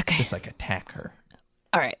 Okay. just like attack her?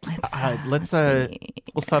 All right. Let's see.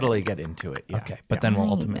 we'll subtly get into it. Yeah. Okay, but then we'll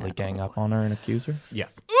ultimately gang up on her and accuse her.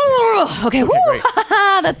 Yes. Okay. Woo! Great.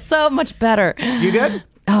 That's so much better. You good?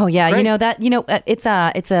 Oh yeah, Great. it's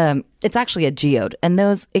actually a geode, and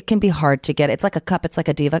it can be hard to get. It's like a cup. It's like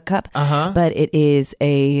a diva cup, but it is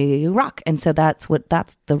a rock, and so that's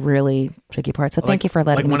the really tricky part. So thank you for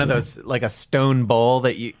letting like me one of do those, like a stone bowl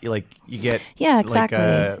that you get. Yeah, exactly.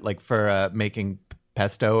 Like for making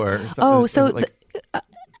pesto or something. Oh, so like,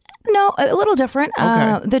 No, a little different.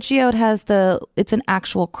 Okay. The geode has it's an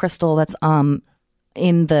actual crystal that's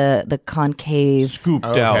in the concave Scooped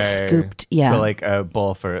okay. out. scooped. Yeah, So like a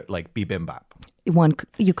bowl for like bibimbap. one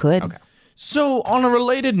you could. Okay. So, on a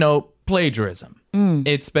related note, plagiarism.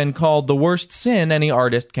 It's been called the worst sin any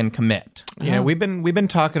artist can commit. Yeah, we've been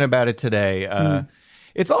talking about it today.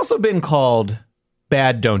 It's also been called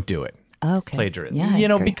bad. Don't do it. Okay. Plagiarism. Yeah, I You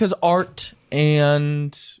know, agree. because art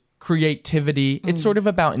and creativity, it's sort of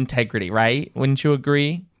about integrity, right? Wouldn't you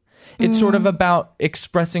agree? It's sort of about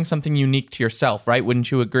expressing something unique to yourself, right? Wouldn't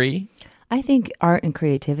you agree? I think art and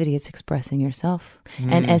creativity is expressing yourself,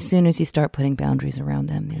 and as soon as you start putting boundaries around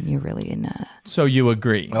them, then you're really in a. So you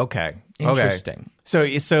agree. Okay. Interesting.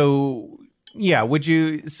 So yeah. Would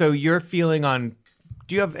you? So your feeling on?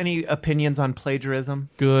 Do you have any opinions on plagiarism?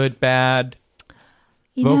 Good, bad,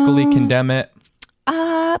 You vocally know, condemn it.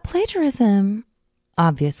 Plagiarism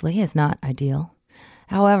obviously is not ideal.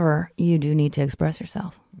 However, you do need to express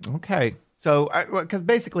yourself. Okay. So because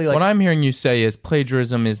basically, like, What I'm hearing you say is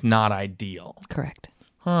plagiarism is not ideal. Correct.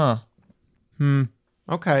 Huh.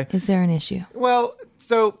 okay. Is there an issue? Well,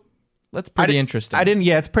 so That's pretty I interesting.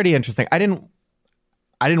 Yeah, it's pretty interesting.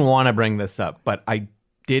 I I didn't want to bring this up, but I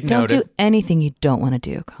did Don't notice. do anything you don't want to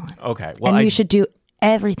do, Colin. Okay. Well, And you should do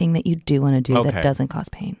everything that you do want to do Okay. that doesn't cause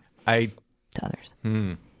pain I to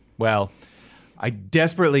others. well, I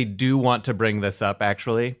desperately do want to bring this up.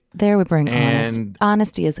 Actually, There we bring And-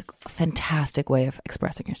 honesty is a fantastic way of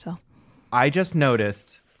expressing yourself. I just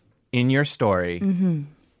noticed in your story,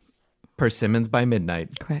 Persimmons by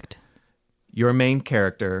Midnight, Correct. your main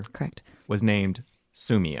character Correct. was named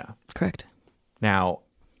Sumia. Correct. Now,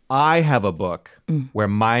 I have a book where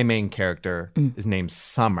my main character is named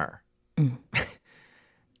Summer.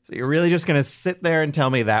 So you're really just going to sit there and tell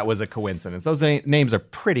me that was a coincidence? Those names are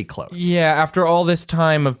pretty close. Yeah, after all this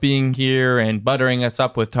time of being here and buttering us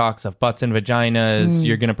up with talks of butts and vaginas,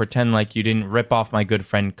 you're going to pretend like you didn't rip off my good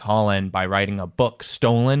friend Colin by writing a book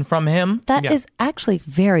stolen from him? That is actually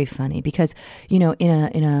very funny because, in a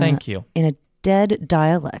Thank you. in a dead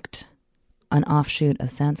dialect, an offshoot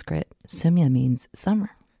of Sanskrit, Sumya means summer.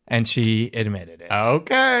 And she admitted it.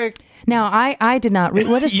 Okay. Now, I did not read.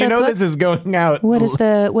 What is You the know book? this is going out. What is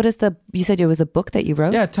the? You said it was a book that you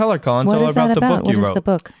wrote. Yeah, tell her, Colin. What Tell her is that about the about? book What you is wrote. the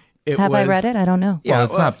book? It Have I was- read it? I don't know. Yeah, Well,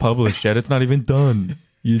 it's not published yet. It's not even done.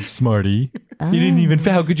 You smarty. You didn't even.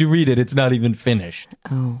 How could you read it? It's not even finished.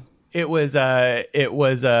 Oh, It was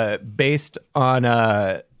based on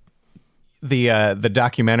the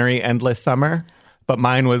documentary Endless Summer, but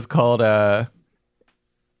mine was called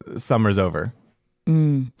Summer's Over.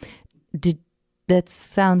 that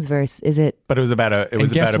sounds very. Is it? But it was about a. It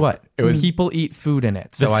was and guess about a, what? It was People eat food in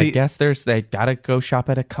it, so The I se- guess they gotta go shop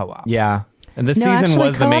at a co-op. yeah, and the No, season actually,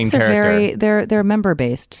 was the main co-ops are character. they're member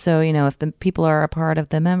based. So if the people are a part of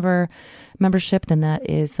the membership, then that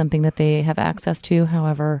is something that they have access to.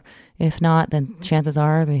 However, if not, then chances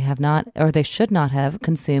are they have not, or they should not have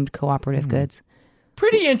consumed cooperative goods.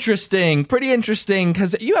 Pretty interesting,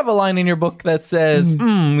 because you have a line in your book that says,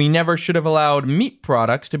 we never should have allowed meat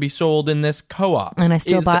products to be sold in this co-op. And I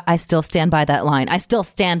still Is that- I still stand by that line.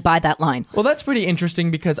 Well, that's pretty interesting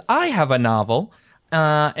because I have a novel,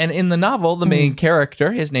 and in the novel, the main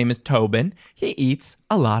character, his name is Tobin, he eats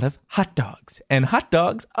a lot of hot dogs, and hot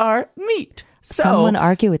dogs are meat. So Some would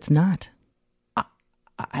argue it's not.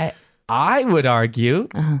 I would argue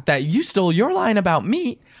that you stole your line about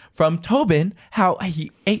meat from Tobin, how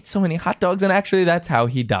he ate so many hot dogs, and actually that's how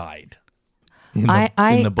he died. In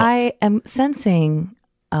the book. I am sensing.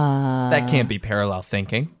 That can't be parallel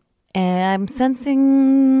thinking. I'm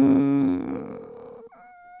sensing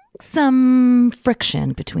some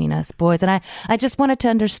friction between us boys, and I just wanted to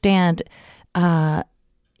understand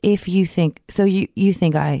if you think so. You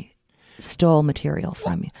think I stole material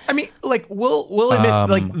from you? I mean, like we'll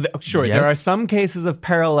admit, sure, yes. there are some cases of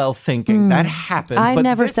parallel thinking that happens. I but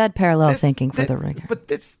never this- said parallel this- thinking for this- the record. But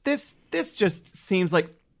this just seems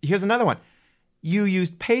like here's another one. You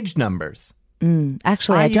used page numbers.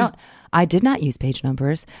 Actually, I I used- don't. I did not use page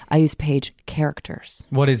numbers. I used page characters.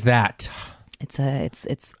 What is that?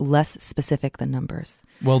 It's less specific than numbers.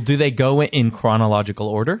 Well, do they go in chronological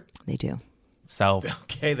order? They do. So,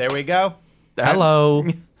 Okay, there we go. hello.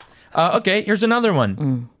 Okay, here's another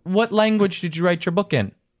one. What language did you write your book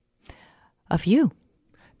in? A few.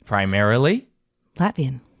 Primarily?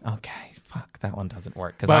 Latvian. Okay, fuck, that one doesn't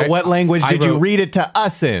work. 'cause But I- what language I did you wrote- read it to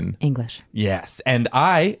us in? English. Yes, and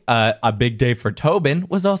A Big Day for Tobin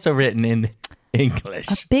was also written in English.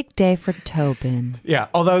 A big day for Tobin. Yeah,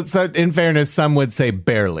 although in fairness, some would say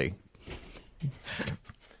barely.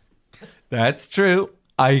 That's true.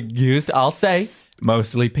 I'll say,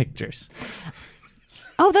 mostly pictures.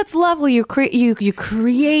 Oh, that's lovely. You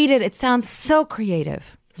created. It sounds so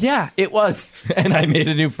creative. Yeah, it was. And I made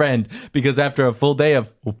a new friend because after a full day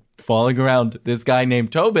of following around this guy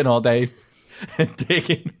named Tobin all day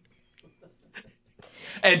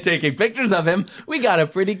and taking pictures of him, we got a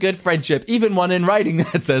pretty good friendship. Even one in writing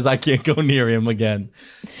that says I can't go near him again.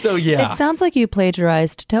 So yeah. It sounds like you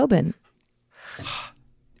plagiarized Tobin.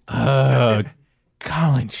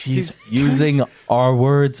 Colin, she's using our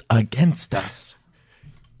words against us.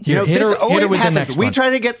 You know, hit this her always with the happens. next We one. try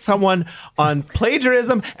to get someone on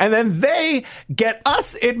plagiarism, and then they get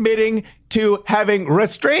us admitting to having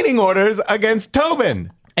restraining orders against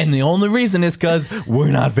Tobin. And the only reason is because we're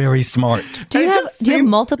not very smart. Do you It have just do you have seemed-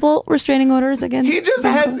 multiple restraining orders against? He just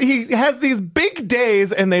has these big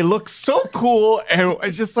days, and they look so cool. And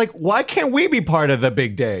it's just like, why can't we be part of the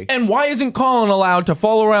big day? And why isn't Colin allowed to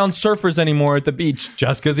follow around surfers anymore at the beach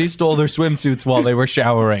just because he stole their swimsuits while they were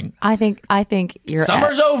showering? I think you're.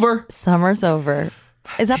 Summer's over. Summer's over.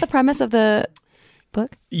 Is that the premise of the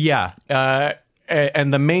book? Yeah,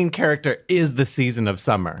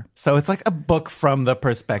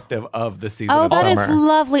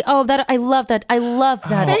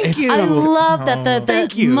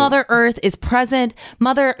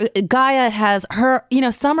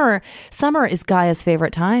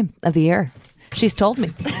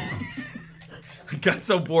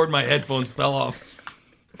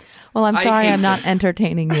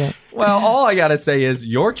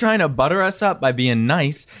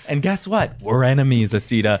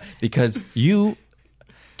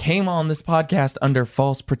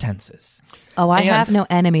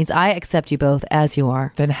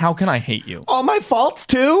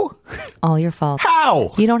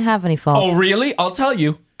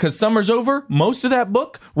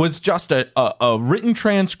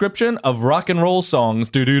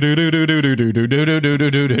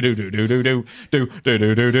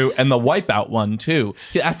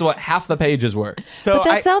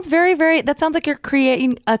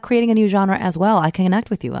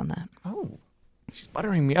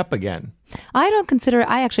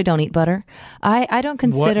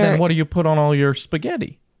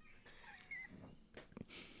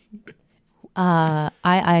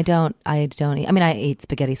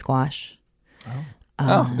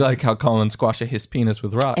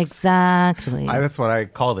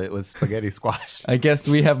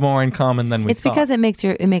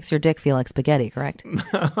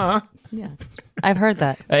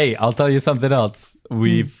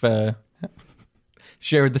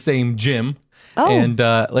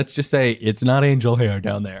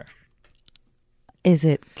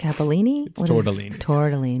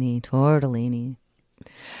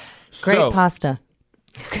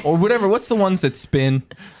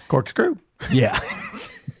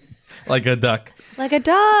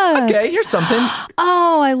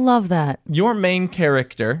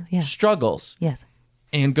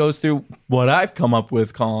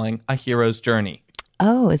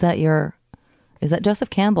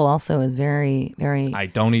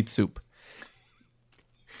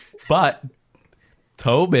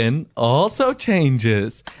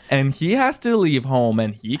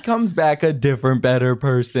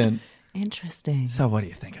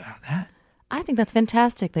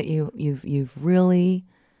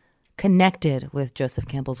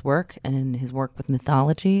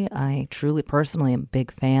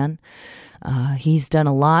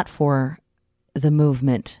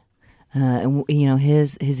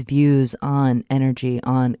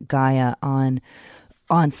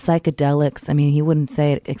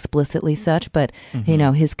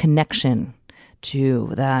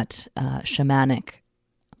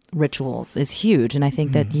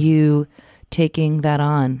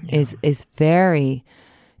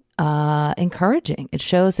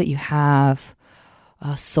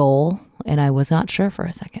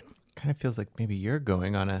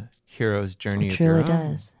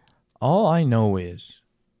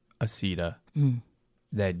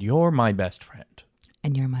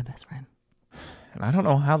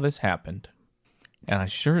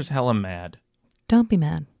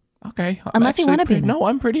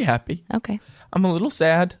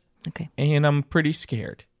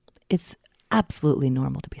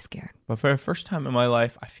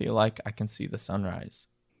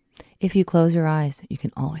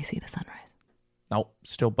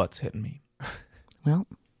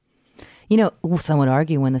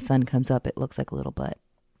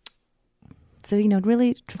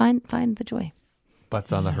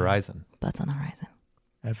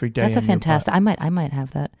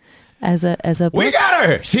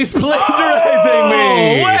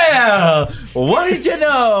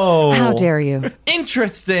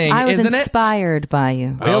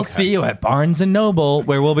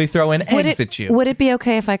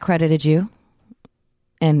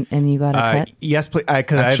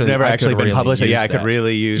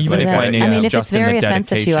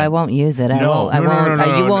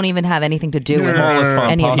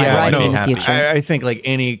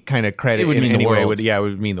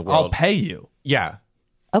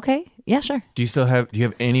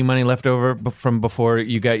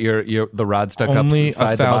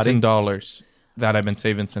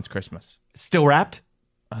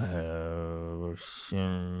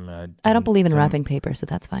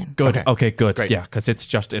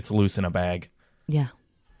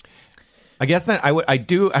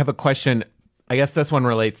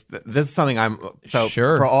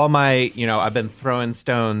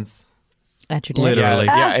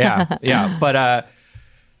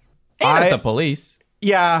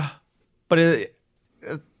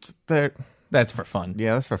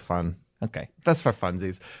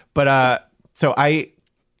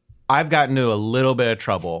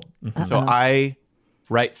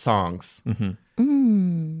 write songs A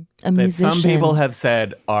that musician. some people have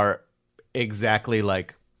said are exactly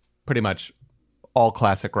like pretty much all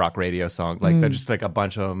classic rock radio songs. Like they're just like a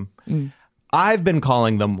bunch of them. I've been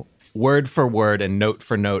calling them word for word and note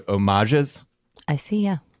for note homages. I see,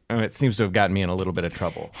 yeah. And it seems to have gotten me in a little bit of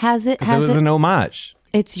trouble. Has it? Because it was an homage.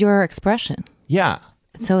 It's your expression. Yeah.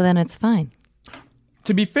 So then it's fine.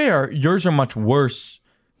 To be fair, yours are much worse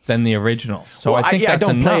than the originals. So Well, I think that's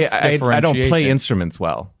enough I don't play differentiation. instruments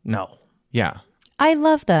well. No. Yeah. I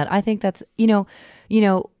love that. I think that's,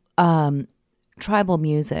 tribal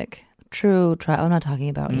music, I'm not talking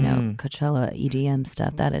about, Coachella, EDM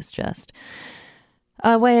stuff. That is just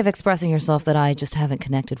a way of expressing yourself that I just haven't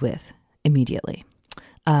connected with immediately.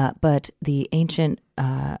 But the ancient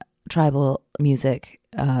tribal music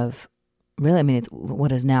of, really, I mean, it's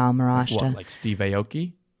what is now Maharashtra. What, like Steve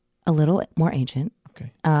Aoki? A little more ancient.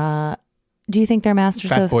 Okay. Do you think they're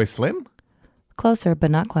masters of... Fatboy Slim? Closer, but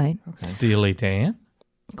not quite. Steely Dan?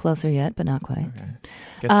 Closer yet, but not quite.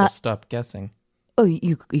 Guess we'll stop guessing. Oh,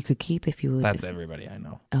 you could keep if you would. That's everybody I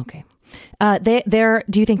know. Okay.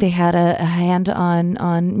 Do you think they had a hand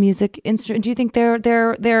on music instrument? Do you think they're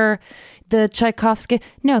the Tchaikovsky?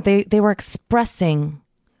 No, they were expressing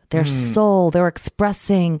their soul. They were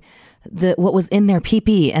expressing what was in their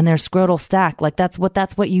pee-pee and their scrotal stack. Like that's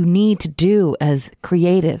what you need to do as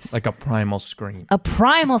creatives. Like a primal scream. A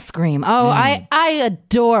primal scream. Oh, I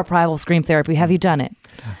adore primal scream therapy. Have you done it?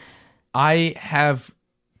 I have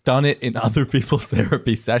done it in other people's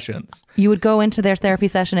therapy sessions. You would go into their therapy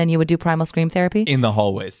session and you would do primal scream therapy? In the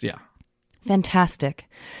hallways, yeah. Fantastic.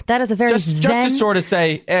 That is a very Just to sort of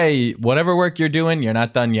say, hey, whatever work you're doing, you're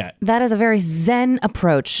not done yet. That is a very Zen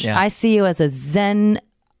approach. Yeah. I see you as a Zen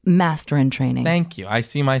master in training. Thank you. I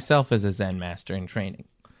see myself as a Zen master in training.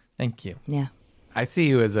 Thank you. Yeah. I see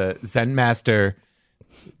you as a Zen master,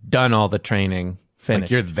 done all the training. Finished.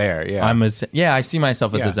 Like you're there, yeah. I see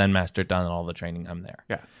myself as Yeah. a Zen master, done all the training. I'm there.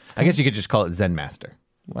 Yeah. I guess you could just call it Zen master.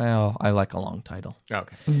 Well, I like a long title.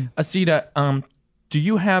 Okay. Asita, do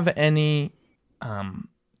you have any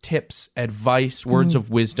tips, advice, words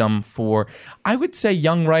of wisdom for, I would say,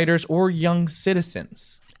 young writers or young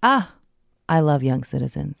citizens? I love young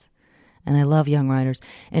citizens and I love young writers.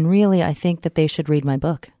 And really, I think that they should read my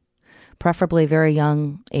book. Preferably very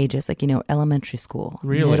young ages, like, elementary school,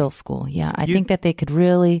 middle school. Yeah, I think that they could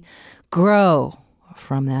really grow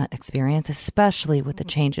from that experience, especially with the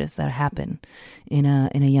changes that happen in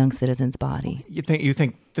a young citizen's body. You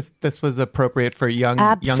think this was appropriate for young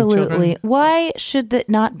Absolutely. young children? Why should that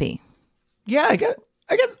not be? Yeah, I guess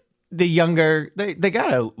the younger they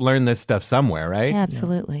gotta learn this stuff somewhere, right?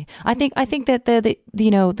 Absolutely. I think that the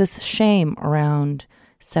this shame around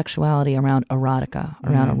sexuality, around erotica,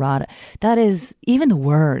 around that is, even the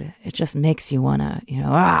word, it just makes you wanna,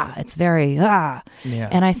 it's very Yeah.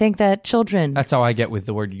 And I think that children, That's how I get with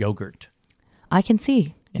the word yogurt. I can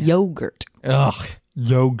see yogurt. Ugh,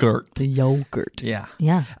 yogurt. The yogurt. Yeah.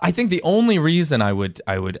 Yeah. I think the only reason I would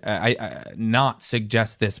not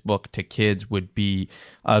suggest this book to kids would be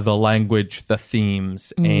the language, the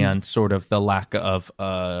themes, and sort of the lack of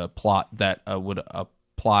plot that would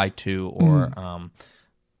apply to or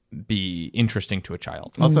be interesting to a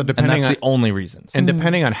child. Also, and depending that's on the only reasons. and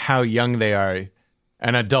depending on how young they are,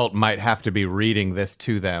 an adult might have to be reading this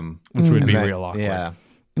to them, which would be And that- real awkward. Yeah.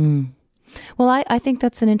 Well, I think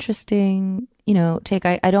that's an interesting, take.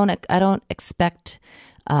 I don't expect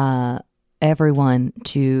everyone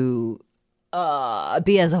to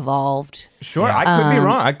be as evolved. Sure, I could be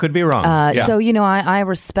wrong. I could be wrong. Yeah. So, I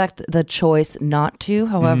respect the choice not to.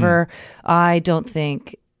 However, I don't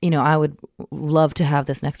think, I would love to have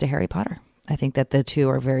this next to Harry Potter. I think that the two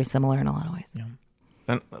are very similar in a lot of ways. Yeah.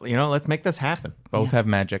 Then, let's make this happen. Both have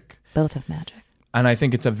magic. Both have magic. And I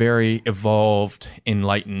think it's a very evolved,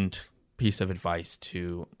 enlightened piece of advice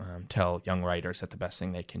to tell young writers that the best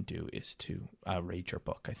thing they can do is to read your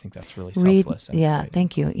book. I think that's really selfless. And yeah, exciting.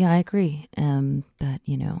 thank you. Yeah, I agree. But,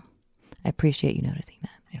 I appreciate you noticing that.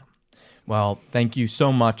 Well, thank you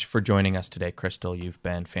so much for joining us today, Crystal. You've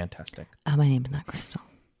been fantastic. My name's not Crystal.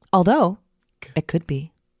 Although, it could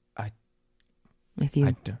be. I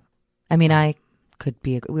could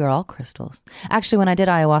be. We are all crystals. Actually, when I did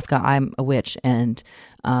ayahuasca, I'm a witch, and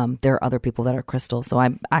there are other people that are crystals. So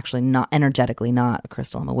I'm actually not energetically not a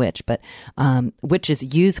crystal. I'm a witch, but witches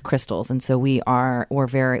use crystals, and so we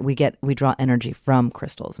draw energy from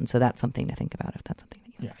crystals, and so that's something to think about if that's something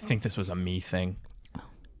that you. Yeah, I think this was a me thing.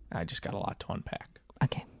 I just got a lot to unpack.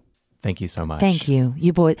 Okay. Thank you so much. Thank you,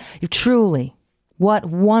 you boys. You truly, what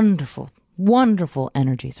wonderful, wonderful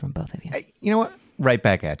energies from both of you. Hey, you know what? Right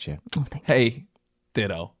back at you. Oh, thank you. Hey,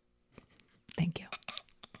 ditto. Thank you.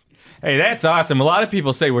 Hey, that's awesome. A lot of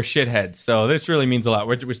people say we're shitheads, so this really means a lot.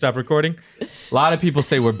 We stop recording? A lot of people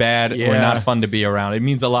say we're bad, we're not fun to be around. It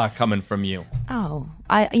means a lot coming from you. Oh,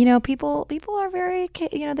 people are very,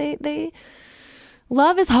 they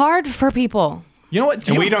love is hard for people. You know what?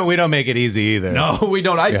 And we don't make it easy either. No, we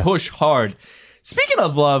don't. I push hard. Speaking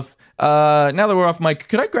of love, now that we're off mic,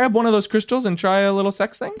 could I grab one of those crystals and try a little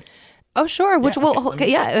sex thing? Oh, sure. I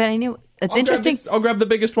knew it's interesting. I'll grab the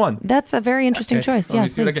biggest one. That's a very interesting choice. Let Yeah, me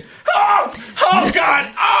see what I please. can- Oh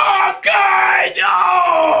God! Oh God!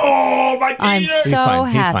 Oh my I'm Peter! so fine.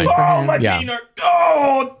 He's happy fine. for Oh him. my Yeah. Peter!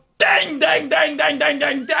 Oh dang!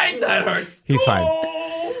 That hurts. He's fine.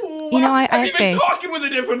 I I'm have even faith. talking with a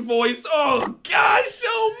different voice. Oh gosh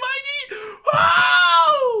almighty!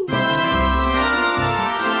 Oh!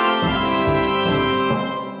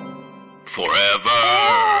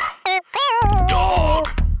 Forever Dog.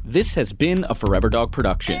 This has been a Forever Dog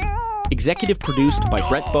production. Executive produced by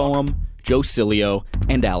Brett Boehm, Joe Cilio,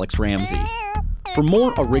 and Alex Ramsey. For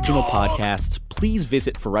more original podcasts, please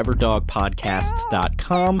visit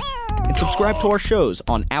foreverdogpodcasts.com and subscribe to our shows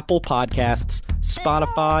on Apple Podcasts,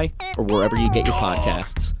 Spotify, or wherever you get your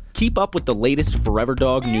podcasts. Keep up with the latest Forever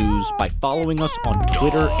Dog news by following us on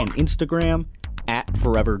Twitter and Instagram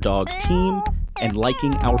 @ForeverDogTeam and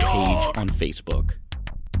liking our page on Facebook.